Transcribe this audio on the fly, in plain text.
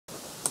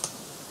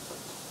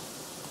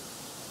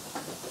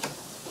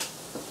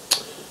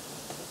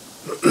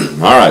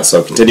Alright,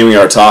 so continuing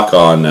our talk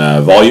on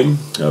volume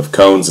of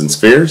cones and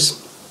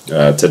spheres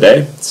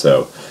today.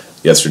 So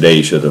yesterday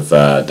you should have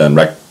done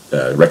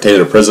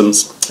rectangular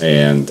prisms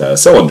and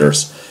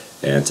cylinders,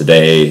 and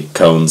today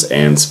cones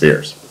and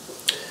spheres.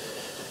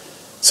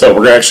 So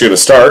we're actually going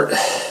to start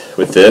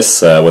with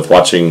this with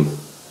watching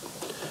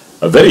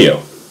a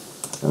video.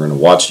 We're going to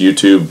watch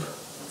YouTube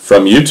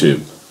from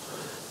YouTube.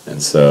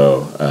 And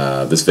so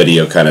this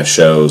video kind of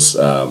shows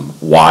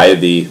why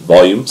the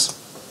volumes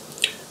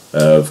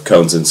of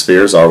cones and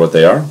spheres are what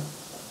they are.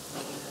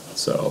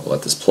 So I'll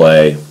let this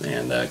play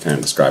and kind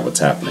of describe what's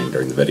happening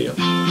during the video.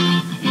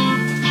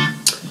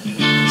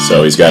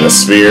 So he's got a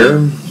sphere,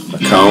 a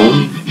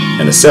cone,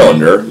 and a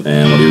cylinder,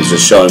 and what he was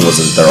just showing was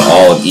that they're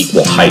all of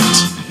equal height.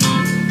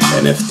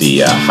 And if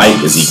the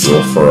height is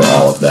equal for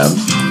all of them,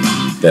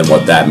 then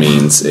what that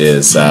means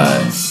is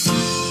that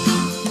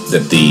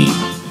the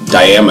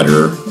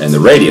diameter and the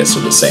radius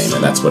are the same,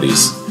 and that's what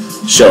he's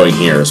showing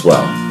here as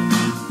well.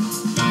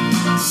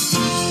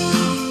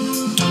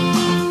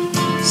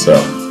 So,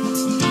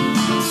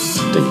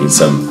 taking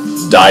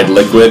some dyed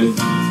liquid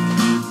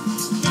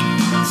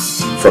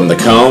from the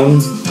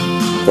cone,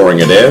 pouring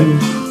it in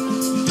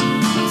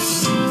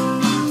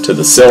to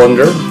the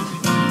cylinder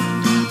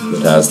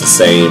that has the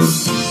same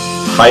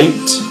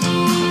height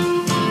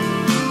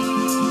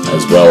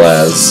as well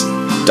as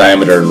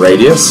diameter and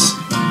radius.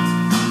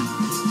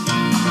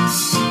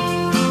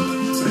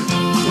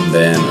 And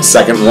then a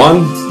second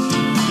one.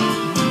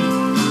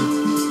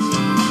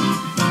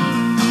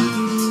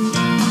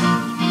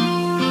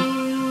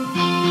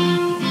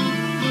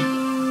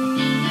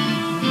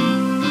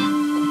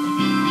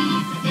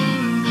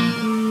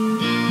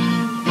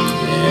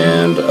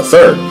 And a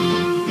third.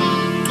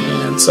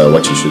 And so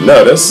what you should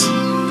notice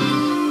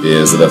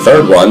is that the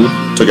third one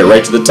took it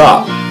right to the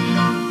top.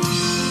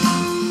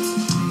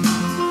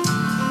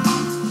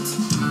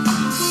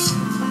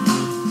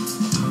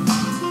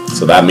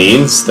 So that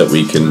means that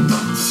we can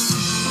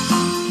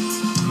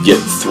get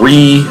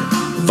 3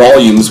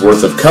 volumes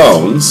worth of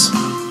cones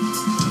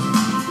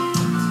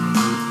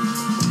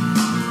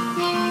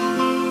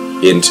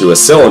into a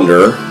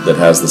cylinder that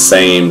has the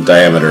same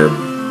diameter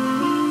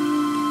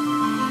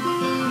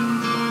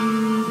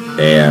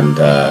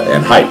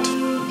and height.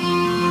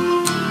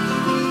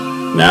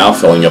 Now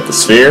filling up the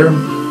sphere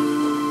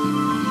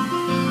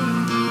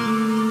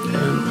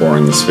and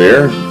pouring the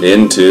sphere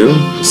into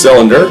the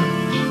cylinder.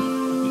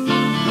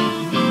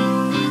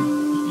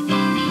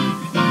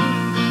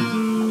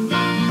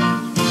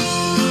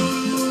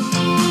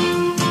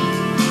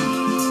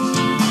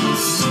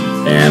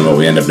 And what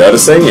we end up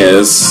noticing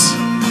is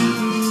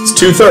it's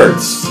 2/3.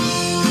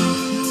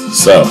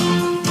 So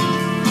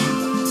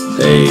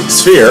a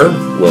sphere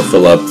will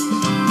fill up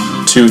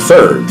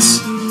 2/3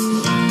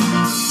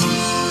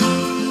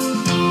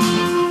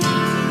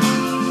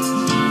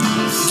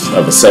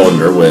 of a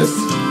cylinder with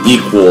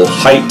equal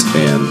height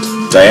and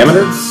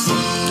diameter,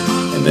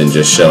 and then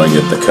just showing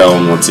that the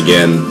cone once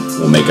again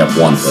will make up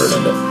 1/3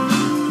 of it.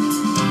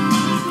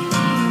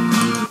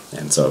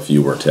 And so if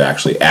you were to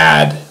actually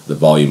add the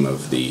volume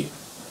of the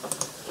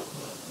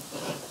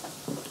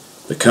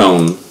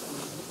cone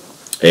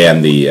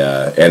and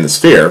the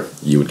sphere,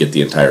 you would get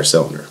the entire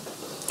cylinder.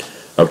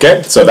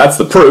 Okay, so that's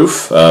the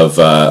proof of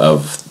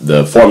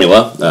the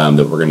formula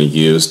that we're going to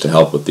use to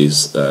help with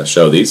these,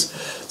 show these.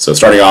 So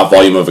starting off,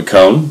 volume of a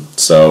cone.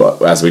 So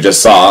as we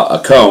just saw, a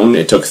cone,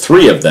 it took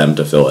 3 of them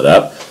to fill it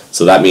up.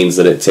 So that means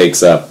that it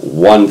takes up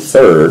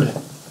 1/3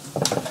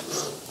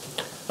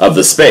 of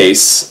the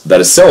space that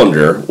a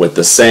cylinder with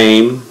the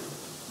same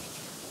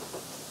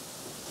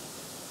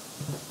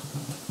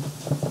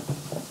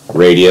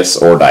radius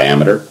or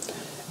diameter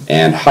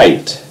and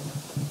height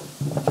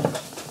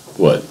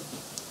would.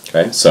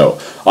 Okay, so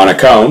on a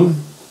cone,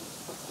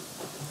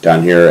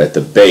 down here at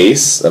the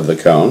base of the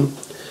cone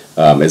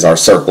is our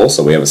circle,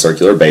 so we have a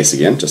circular base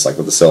again, just like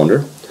with the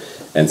cylinder.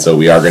 And so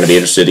we are going to be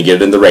interested to get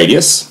it in the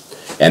radius,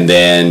 and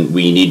then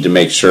we need to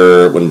make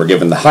sure when we're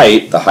given the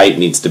height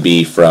needs to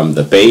be from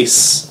the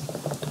base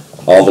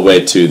all the way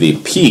to the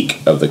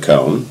peak of the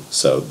cone,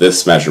 so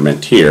this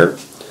measurement here,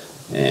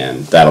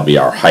 and that'll be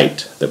our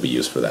height that we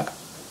use for that.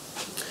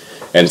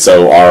 And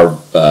so our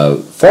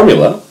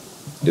formula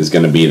is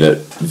going to be that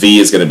V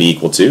is going to be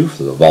equal to,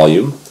 so the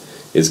volume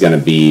is going to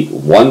be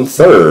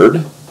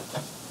 1/3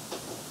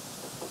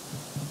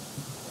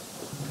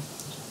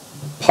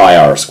 pi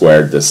r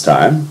squared this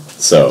time.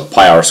 So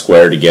pi r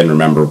squared, again,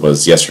 remember,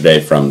 was yesterday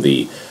from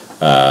the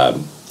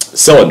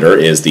cylinder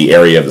is the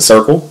area of the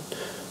circle,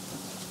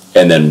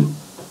 and then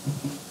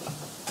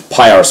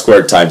pi r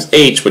squared times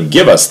h would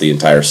give us the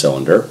entire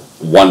cylinder.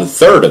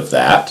 1/3 of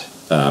that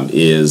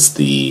is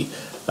the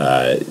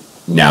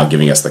now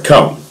giving us the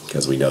cone,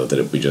 because we know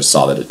that we just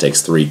saw that it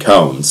takes 3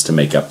 cones to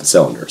make up the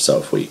cylinder. So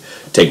if we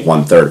take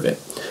 1/3 of it,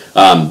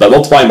 but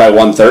multiplying by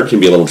 1/3 can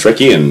be a little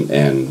tricky,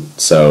 and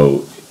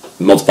so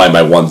multiplying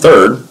by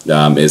 1/3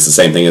 is the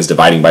same thing as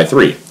dividing by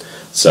 3.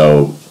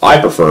 So I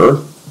prefer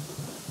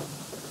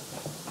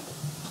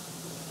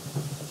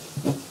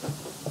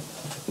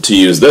to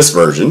use this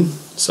version.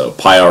 So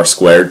pi r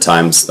squared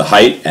times the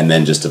height, and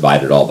then just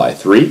divide it all by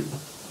 3.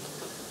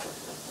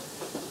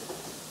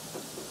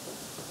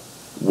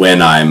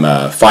 When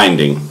I'm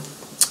finding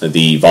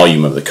the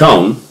volume of the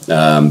cone,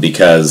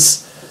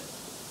 because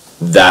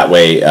that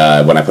way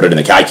when I put it in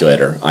the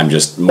calculator, I'm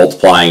just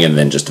multiplying and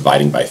then just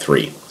dividing by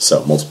 3.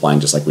 So multiplying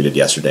just like we did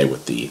yesterday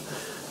with the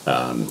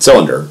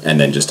cylinder, and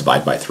then just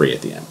divide by 3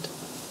 at the end.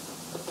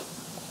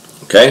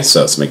 Okay,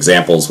 so some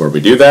examples where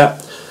we do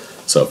that.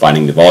 So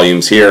finding the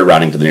volumes here,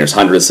 rounding to the nearest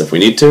hundredths if we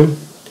need to.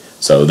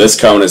 So this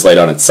cone is laid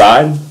on its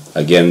side.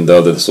 Again,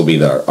 though, this will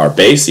be our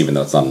base, even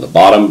though it's not on the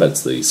bottom, but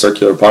it's the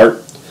circular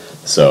part.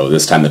 So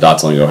this time the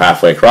dots only go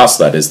halfway across,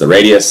 so that is the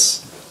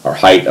radius. Our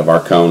height of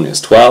our cone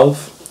is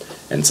 12.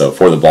 And so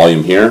for the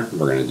volume here,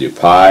 we're going to do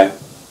pi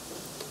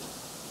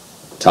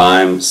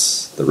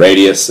times the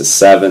radius is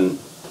 7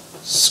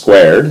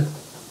 squared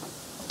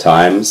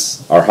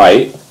times our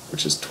height,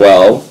 which is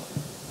 12,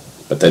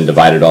 but then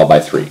divide it all by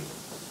 3.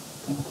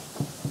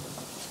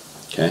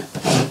 Okay,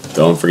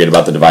 don't forget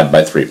about the divided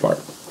by 3 part.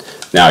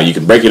 Now you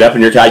can break it up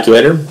in your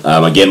calculator.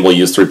 Again, we'll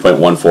use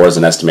 3.14 as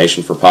an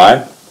estimation for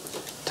pi,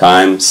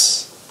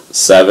 times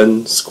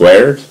 7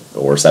 squared,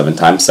 or 7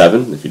 times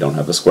 7 if you don't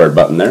have a squared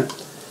button there,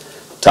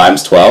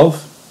 times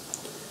 12.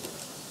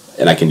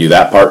 And I can do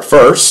that part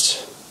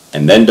first,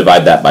 and then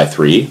divide that by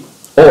 3.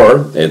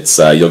 Or it's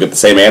you'll get the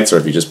same answer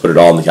if you just put it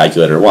all in the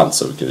calculator at once.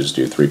 So we can just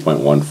do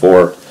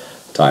 3.14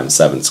 times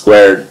 7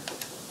 squared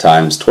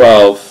times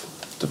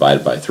 12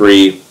 divided by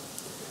 3.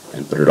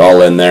 And put it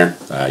all in there.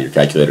 Your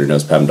calculator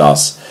knows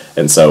PEMDAS.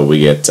 And so we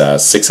get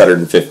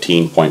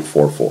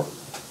 615.44.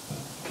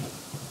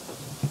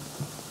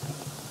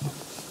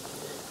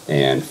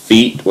 And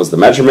feet was the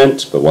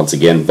measurement, but once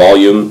again,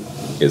 volume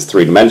is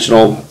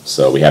 3-dimensional,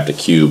 so we have to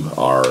cube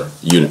our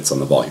units on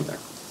the volume there.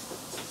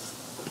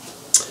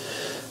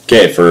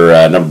 Okay,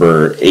 for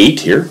number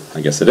 8 here,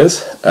 I guess it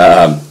is,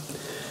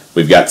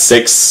 we've got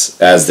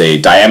 6 as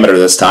the diameter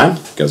this time.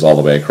 It goes all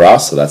the way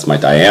across, so that's my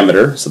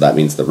diameter. So that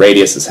means the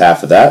radius is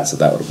half of that, so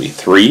that would be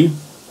 3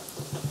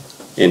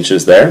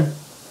 inches there.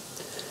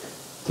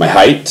 My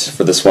height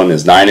for this one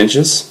is 9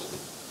 inches.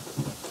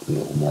 A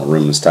little more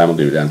room this time, we'll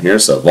do it down here.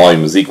 So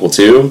volume is equal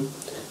to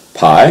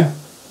pi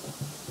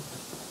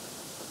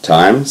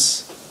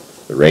times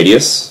the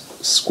radius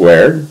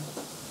squared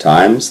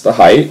times the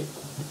height,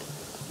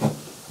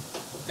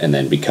 and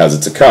then because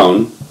it's a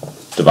cone,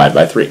 divide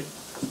by 3.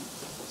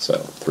 So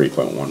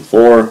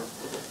 3.14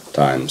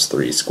 times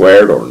 3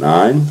 squared, or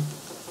 9,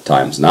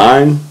 times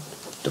 9,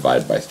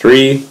 divided by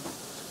 3,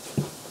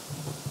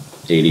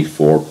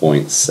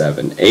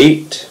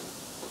 84.78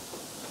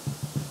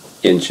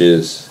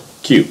 inches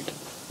cubed.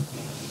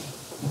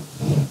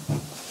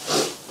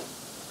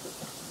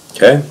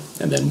 Okay,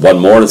 and then one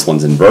more, this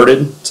one's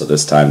inverted, so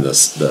this time the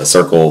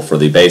circle for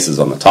the base is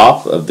on the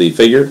top of the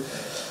figure.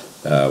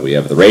 We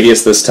have the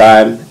radius this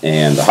time,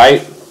 and the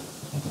height.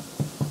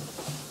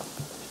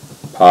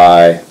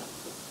 Pi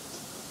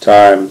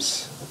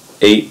times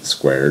 8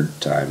 squared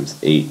times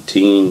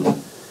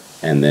 18,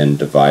 and then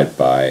divide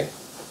by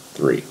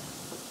 3.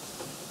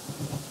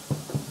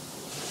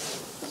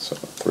 So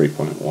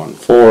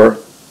 3.14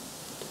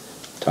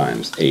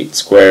 times 8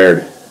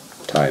 squared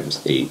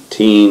times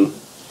 18,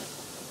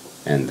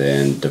 and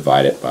then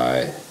divide it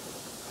by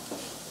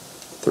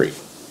 3.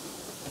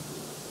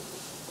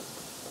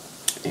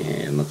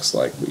 And looks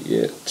like we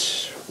get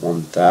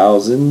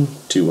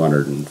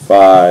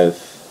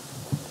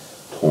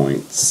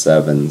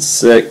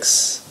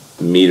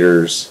 1,205.76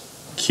 meters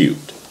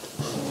cubed.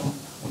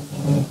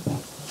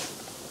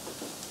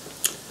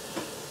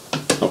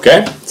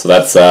 Okay, so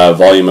that's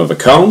volume of a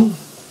cone.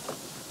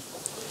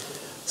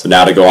 So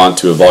now to go on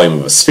to a volume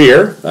of a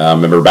sphere.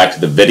 Remember back to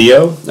the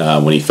video,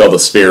 when he filled the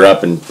sphere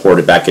up and poured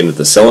it back into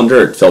the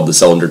cylinder, it filled the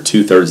cylinder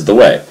 2/3 of the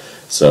way.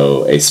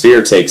 So a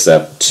sphere takes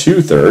up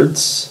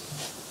 2/3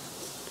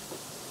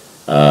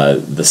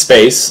 the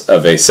space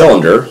of a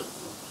cylinder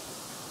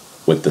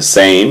with the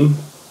same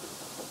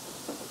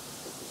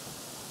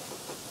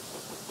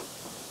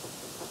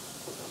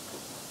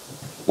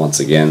once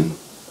again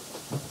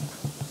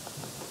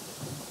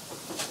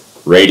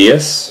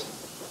radius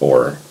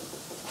or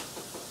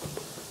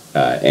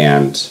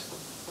and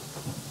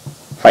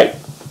height.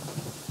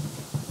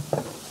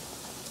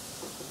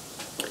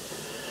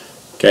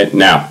 Okay,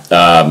 now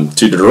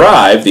to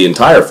derive the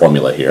entire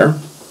formula here,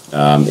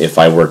 if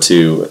I were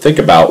to think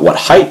about what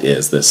height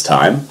is this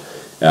time,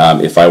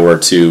 if I were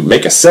to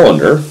make a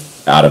cylinder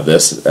out of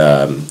this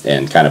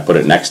and kind of put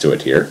it next to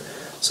it here,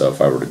 so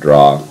if I were to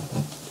draw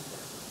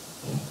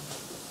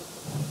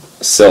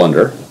a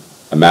cylinder,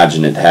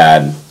 imagine it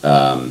had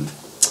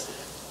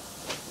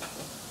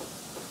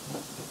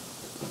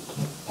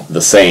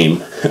the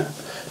same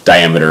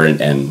diameter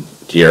and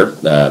here,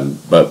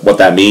 but what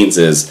that means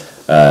is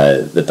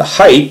that the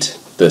height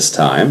this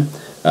time,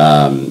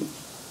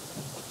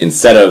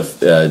 instead of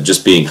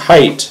just being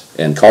height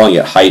and calling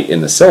it height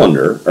in the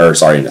cylinder, or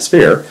sorry, in the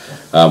sphere,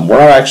 we're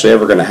not actually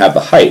ever going to have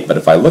the height. But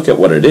if I look at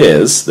what it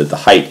is, that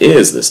the height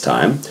is this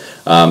time,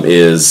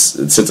 is,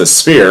 since a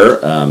sphere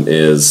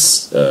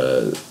is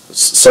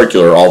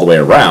circular all the way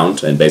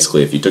around, and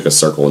basically if you took a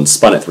circle and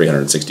spun it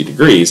 360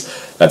 degrees,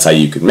 that's how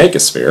you could make a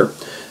sphere.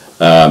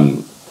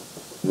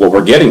 What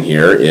we're getting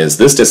here is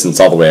this distance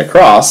all the way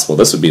across. Well,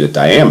 this would be the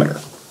diameter.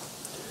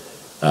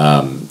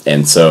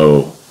 And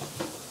so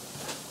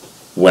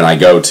when I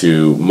go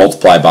to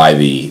multiply by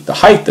the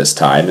height this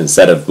time,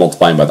 instead of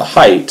multiplying by the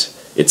height,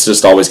 it's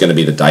just always going to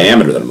be the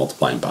diameter that I'm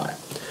multiplying by.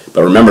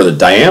 But remember, the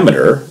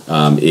diameter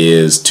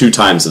is 2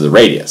 times the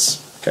radius.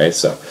 Okay,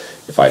 so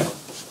if I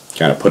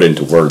kind of put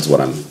into words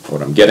what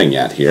I'm getting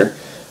at here,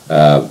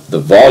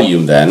 the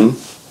volume then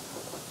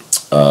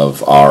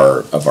of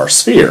our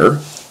sphere,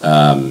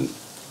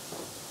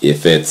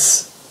 if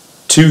it's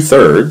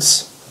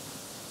 2/3,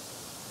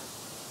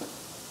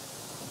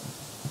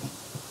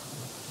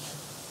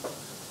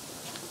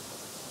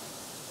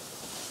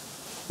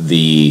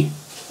 the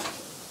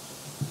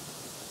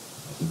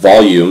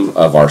volume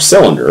of our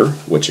cylinder,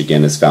 which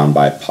again is found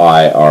by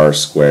pi r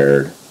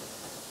squared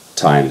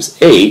times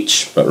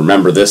h, but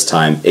remember this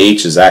time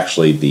h is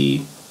actually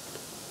the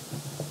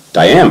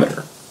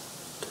diameter.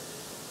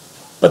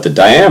 But the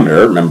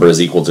diameter, remember,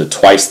 is equal to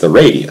twice the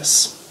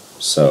radius.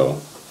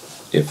 So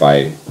if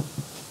I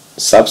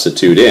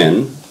substitute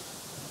in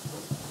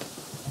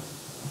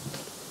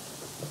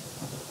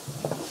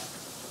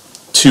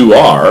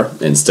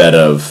 2r instead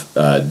of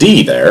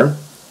d there,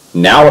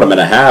 now what I'm going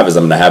to have is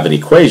I'm going to have an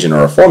equation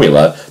or a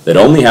formula that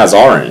only has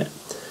r in it.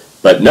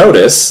 But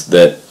notice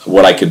that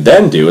what I could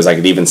then do is I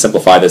could even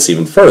simplify this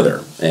even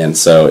further. And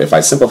so if I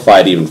simplify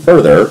it even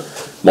further,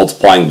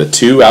 multiplying the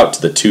 2 out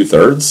to the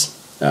 2/3,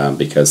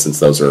 because since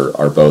those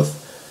are both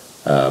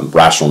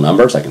rational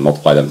numbers, I can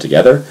multiply them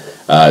together.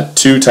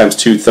 2 times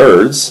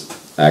 2/3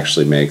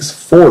 actually makes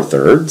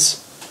 4/3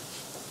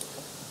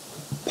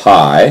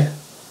 pi,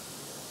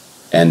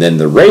 and then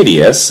the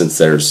radius, since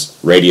there's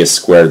radius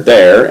squared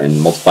there, and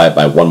multiply it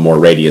by one more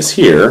radius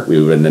here, we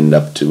would end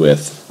up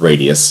with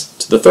radius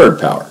to the 3rd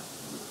power.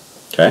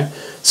 Okay,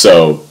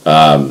 so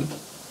you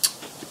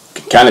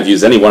can kind of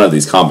use any one of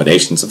these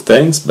combinations of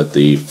things, but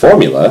the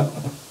formula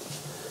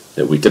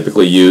that we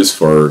typically use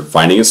for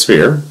finding a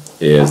sphere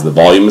is the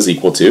volume is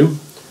equal to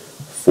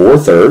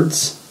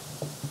 4/3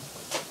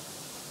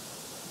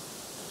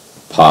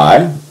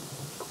 pi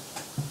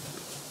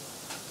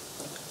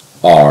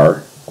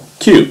r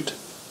cubed.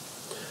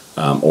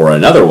 Or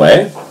another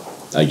way,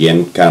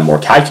 again kind of more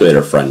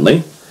calculator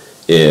friendly,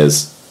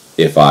 is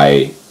if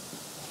I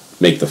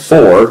make the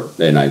 4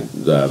 and I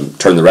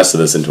turn the rest of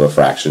this into a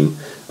fraction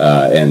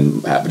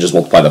and just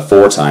multiply the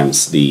 4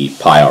 times the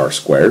pi r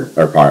squared,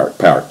 or pi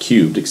r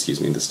cubed, excuse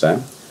me, this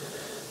time.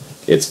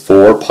 It's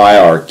 4 pi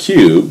r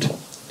cubed,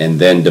 and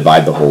then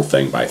divide the whole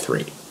thing by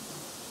 3.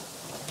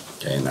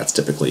 Okay, and that's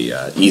typically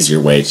an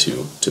easier way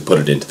to put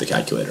it into the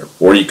calculator.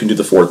 Or you can do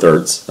the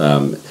 4/3,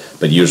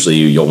 but usually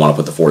you'll want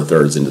to put the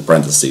 4/3 into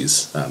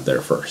parentheses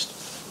there first.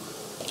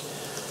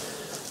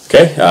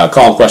 Okay,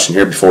 column question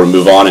here before we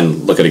move on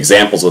and look at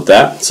examples with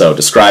that. So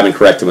describe and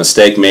correct a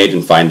mistake made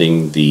in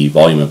finding the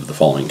volume of the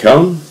following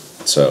cone.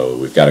 So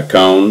we've got a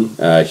cone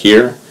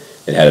here.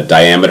 It had a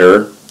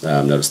diameter,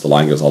 notice the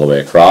line goes all the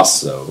way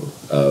across, so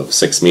of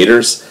 6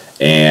 meters,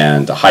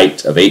 and a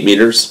height of 8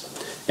 meters.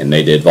 And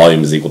they did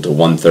volume is equal to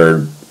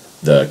 1/3.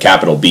 The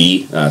capital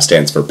B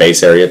stands for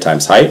base area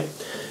times height.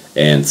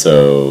 And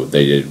so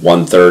they did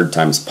 1/3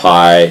 times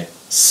pi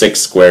 6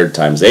 squared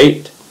times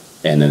 8.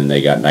 And then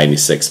they got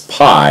 96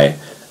 pi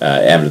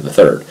m to the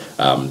 3rd.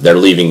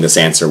 They're leaving this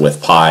answer with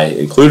pi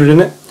included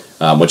in it,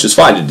 which is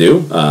fine to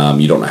do.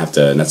 You don't have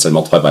to necessarily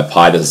multiply by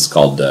pi. This is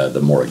called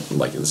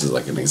this is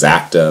like an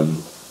exact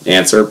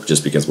answer,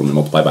 just because when we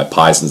multiply by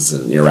pi, since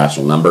it's an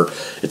irrational number,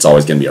 it's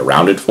always going to be a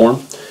rounded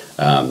form.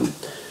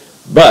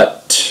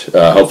 But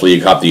hopefully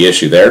you caught the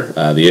issue there.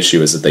 The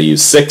issue is that they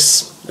use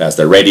 6 as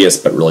their radius,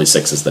 but really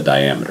 6 is the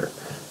diameter.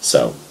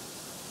 So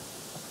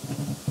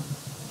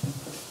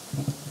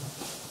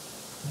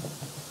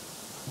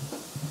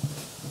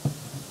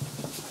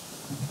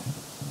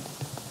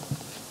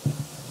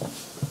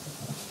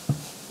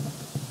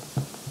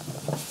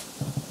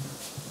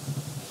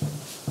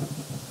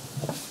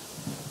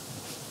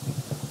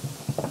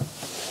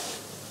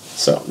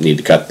need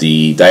to cut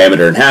the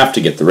diameter in half to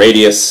get the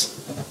radius.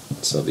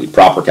 So the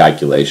proper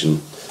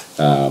calculation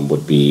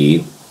would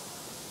be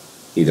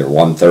either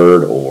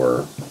 1/3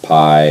 or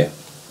pi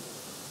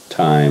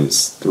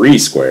times 3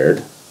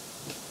 squared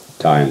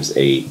times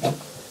 8,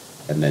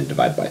 and then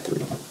divide by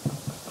 3.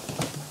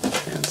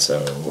 And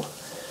so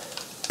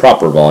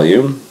proper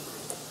volume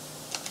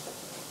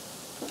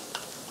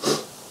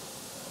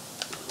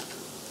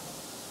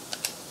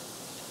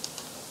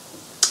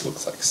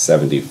looks like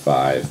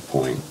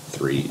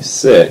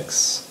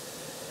 75.36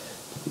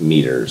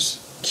 meters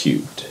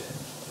cubed.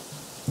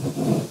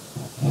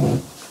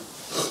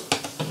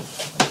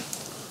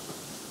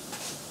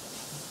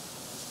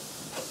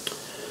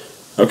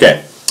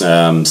 Okay,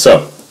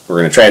 so we're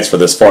going to transfer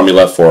this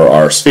formula for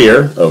our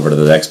sphere over to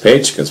the next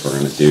page because we're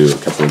going to do a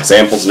couple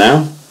examples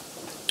now.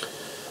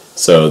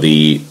 So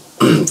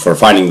for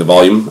finding the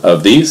volume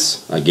of these,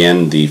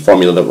 again, the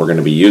formula that we're going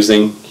to be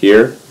using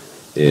here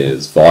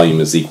is volume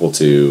is equal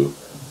to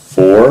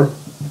 4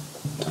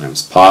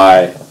 times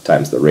pi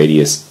times the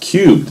radius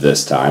cubed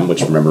this time,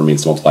 which remember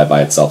means to multiply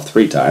by itself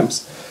 3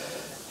 times,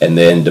 and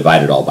then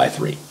divide it all by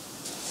 3.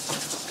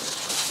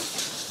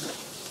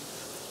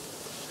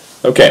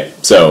 Okay,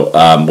 so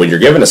when you're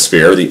given a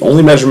sphere, the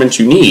only measurement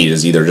you need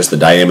is either just the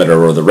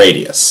diameter or the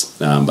radius.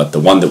 But the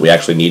one that we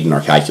actually need in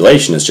our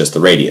calculation is just the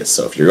radius.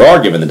 So if you are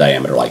given the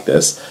diameter like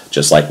this,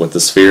 just like with the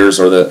spheres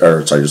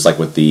just like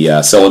with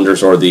the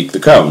cylinders or the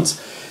cones,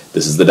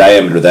 this is the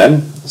diameter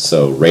then.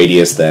 So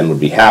radius then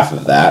would be half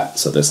of that.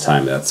 So this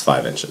time that's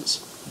 5 inches.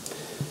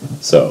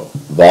 So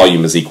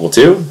volume is equal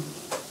to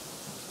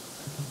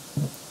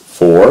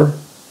 4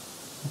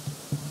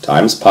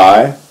 times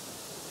pi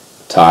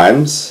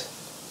times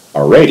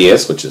our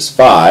radius, which is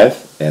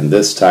 5, and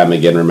this time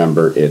again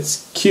remember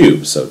it's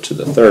cubed, so to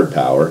the 3rd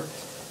power,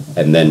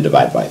 and then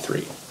divide by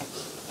 3.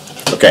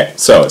 Okay,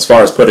 so as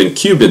far as putting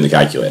cubed in the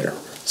calculator,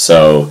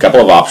 so a couple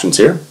of options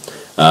here.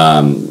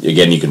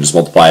 Again, you can just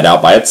multiply it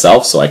out by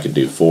itself, so I could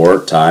do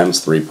 4 times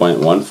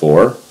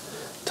 3.14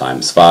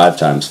 times 5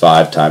 times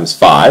 5 times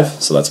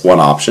 5, so that's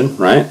one option,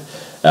 right?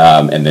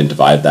 And then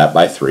divide that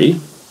by 3.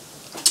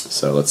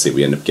 So let's see,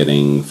 we end up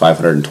getting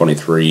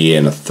 523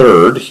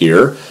 1/3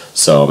 here.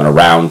 So I'm going to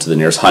round to the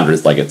nearest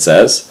hundredth like it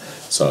says.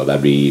 So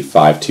that'd be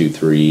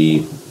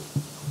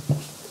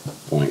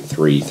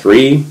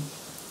 523.33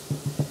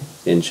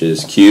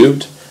 inches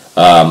cubed.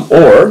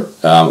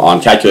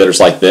 On calculators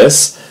like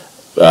this,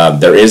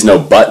 there is no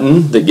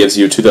button that gives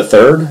you to the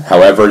 3rd.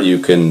 However, you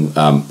can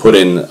put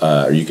in,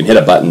 or you can hit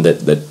a button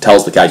that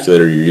tells the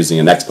calculator you're using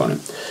an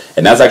exponent.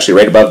 And that's actually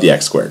right above the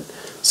x squared.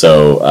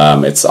 So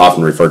it's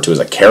often referred to as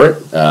a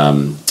caret,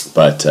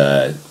 but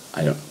I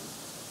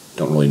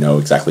don't really know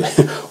exactly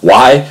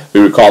why we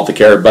would call it the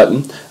caret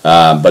button,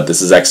 but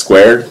this is x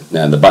squared,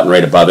 and the button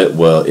right above it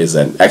is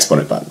an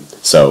exponent button.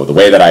 So the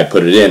way that I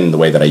put it in, the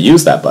way that I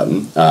use that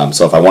button,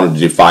 so if I wanted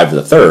to do 5 to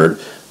the 3rd,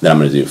 then I'm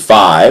going to do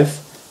 5,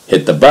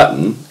 hit the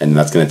button, and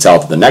that's going to tell it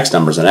that the next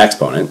number is an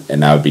exponent,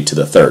 and that would be to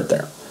the 3rd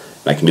there.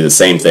 And I can do the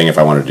same thing if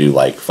I want to do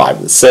like 5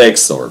 to the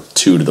 6th or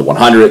 2 to the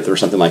 100th or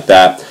something like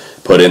that.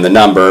 Put in the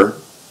number,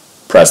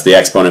 press the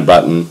exponent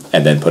button,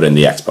 and then put in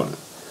the exponent.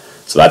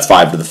 So that's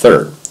 5 to the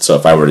 3rd. So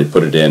if I were to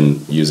put it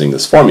in using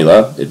this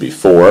formula, it'd be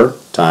 4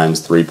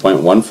 times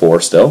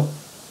 3.14 still,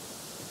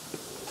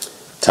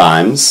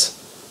 times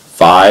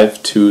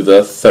 5 to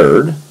the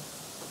 3rd,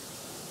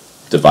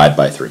 divide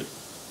by 3.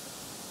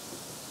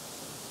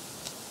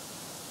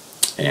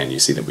 And you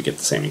see that we get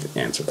the same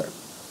answer there.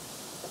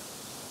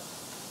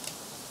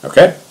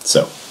 Okay,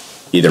 so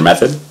either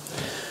method.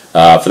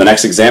 For the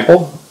next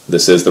example,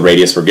 this is the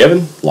radius we're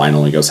given. Line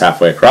only goes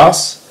halfway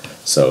across.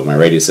 So my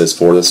radius is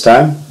 4 this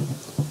time.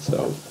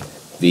 So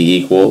V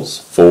equals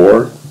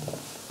 4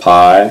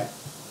 pi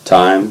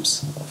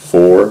times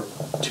 4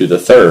 to the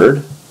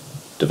 3rd,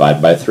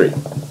 divide by 3.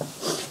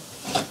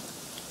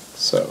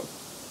 So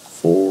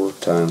 4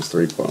 times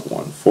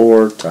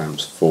 3.14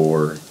 times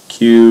 4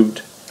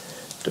 cubed,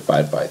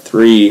 divide by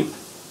 3,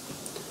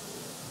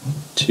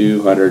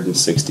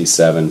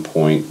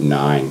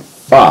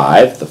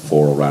 267.95. The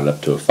 4 will round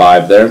up to a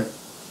 5 there.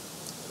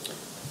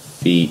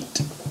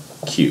 Feet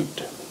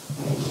cubed.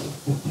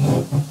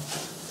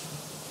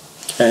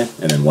 Okay,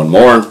 and then one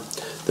more.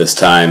 This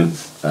time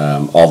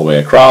all the way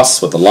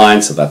across with the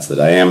line, so that's the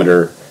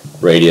diameter.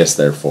 Radius,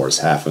 therefore, is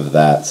half of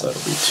that, so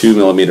it'll be 2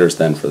 millimeters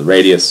then for the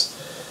radius.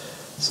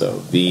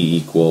 So V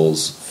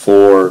equals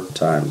 4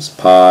 times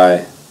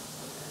pi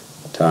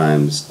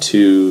times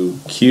 2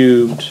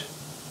 cubed,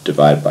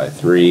 divide by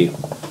 3.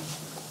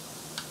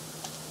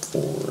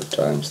 4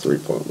 times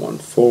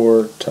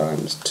 3.14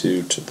 times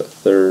 2 to the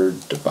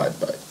 3rd, divide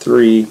by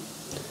 3.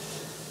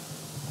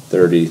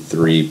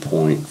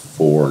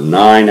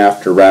 33.49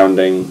 after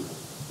rounding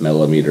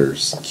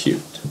millimeters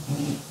cubed.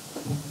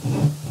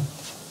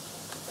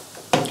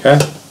 Okay.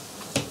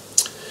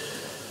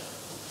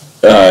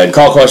 In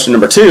call question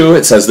number 2,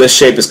 it says this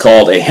shape is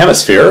called a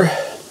hemisphere.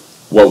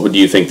 What would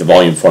you think the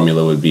volume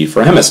formula would be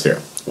for a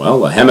hemisphere?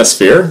 Well, a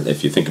hemisphere,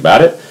 if you think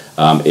about it,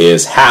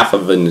 is half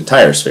of an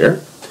entire sphere.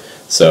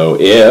 So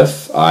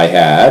if I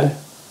had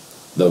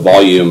the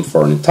volume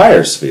for an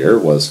entire sphere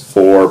was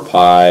 4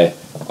 pi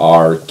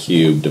r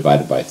cubed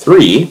divided by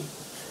 3,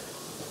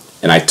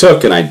 and I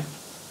took and I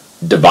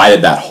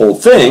divided that whole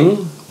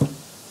thing,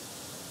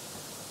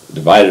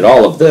 divided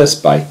all of this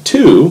by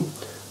 2,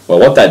 well,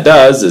 what that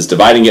does is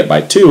dividing it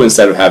by 2,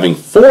 instead of having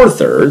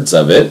 4/3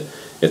 of it,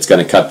 it's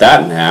going to cut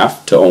that in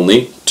half to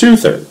only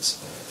 2/3.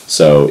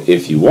 So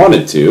if you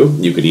wanted to,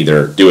 you could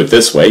either do it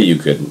this way, you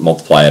could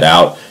multiply it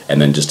out and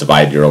then just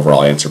divide your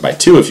overall answer by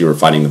 2 if you were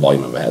finding the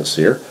volume of a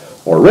hemisphere,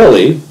 or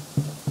really,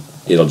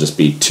 it'll just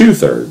be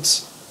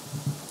 2/3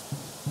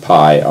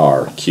 pi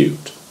r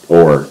cubed,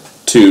 or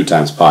 2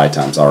 times pi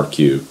times r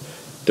cubed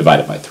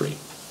divided by 3.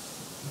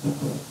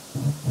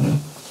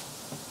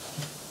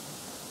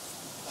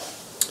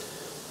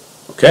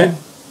 Okay.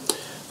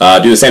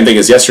 Do the same thing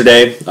as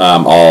yesterday.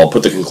 I'll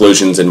put the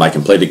conclusions in my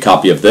completed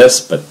copy of this,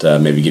 but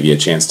maybe give you a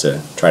chance to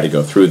try to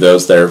go through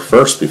those there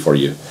first before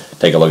you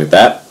take a look at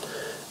that.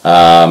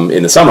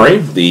 In the summary,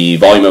 the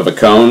volume of a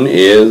cone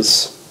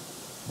is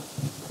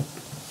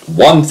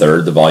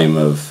 1/3 the volume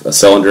of a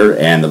cylinder,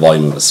 and the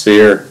volume of a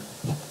sphere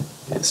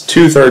is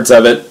 2/3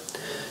 of it,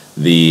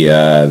 the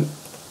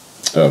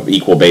of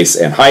equal base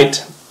and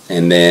height.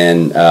 And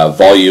then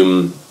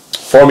volume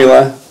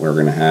formula, we're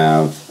going to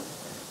have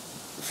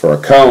for a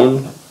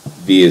cone,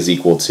 V is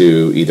equal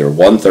to either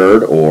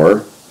 1/3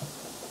 or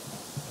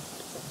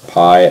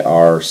pi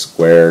r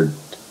squared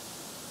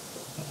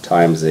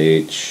times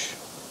h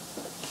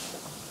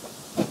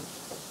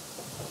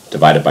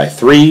divided by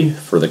 3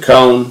 for the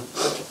cone.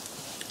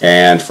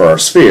 And for our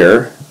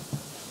sphere,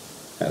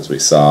 as we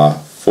saw,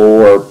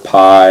 4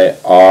 pi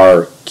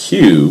r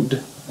cubed,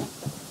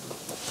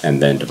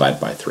 and then divided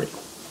by 3.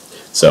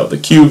 So the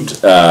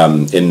cubed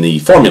in the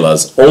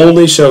formulas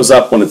only shows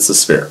up when it's the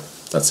sphere.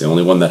 That's the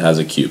only one that has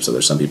a cube. So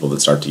there's some people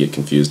that start to get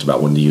confused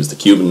about when to use the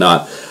cube and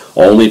not.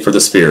 Only for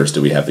the spheres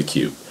do we have the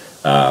cube.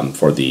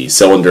 For the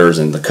cylinders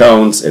and the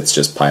cones, it's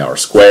just pi r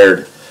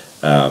squared,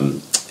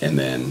 and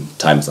then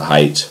times the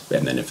height,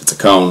 and then if it's a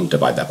cone,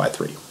 divide that by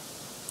 3.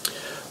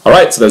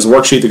 Alright, so there's a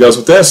worksheet that goes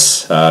with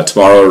this.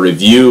 Tomorrow a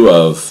review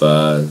of,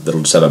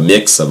 that'll just have a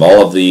mix of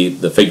all of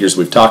the figures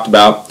we've talked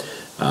about,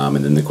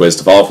 and then the quiz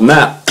to follow from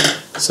that.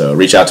 So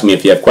reach out to me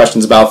if you have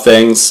questions about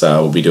things.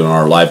 We'll be doing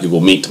our live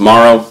Google Meet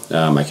tomorrow.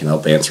 I can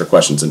help answer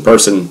questions in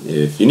person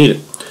if you need it.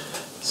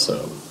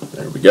 So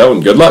there we go,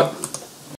 and good luck.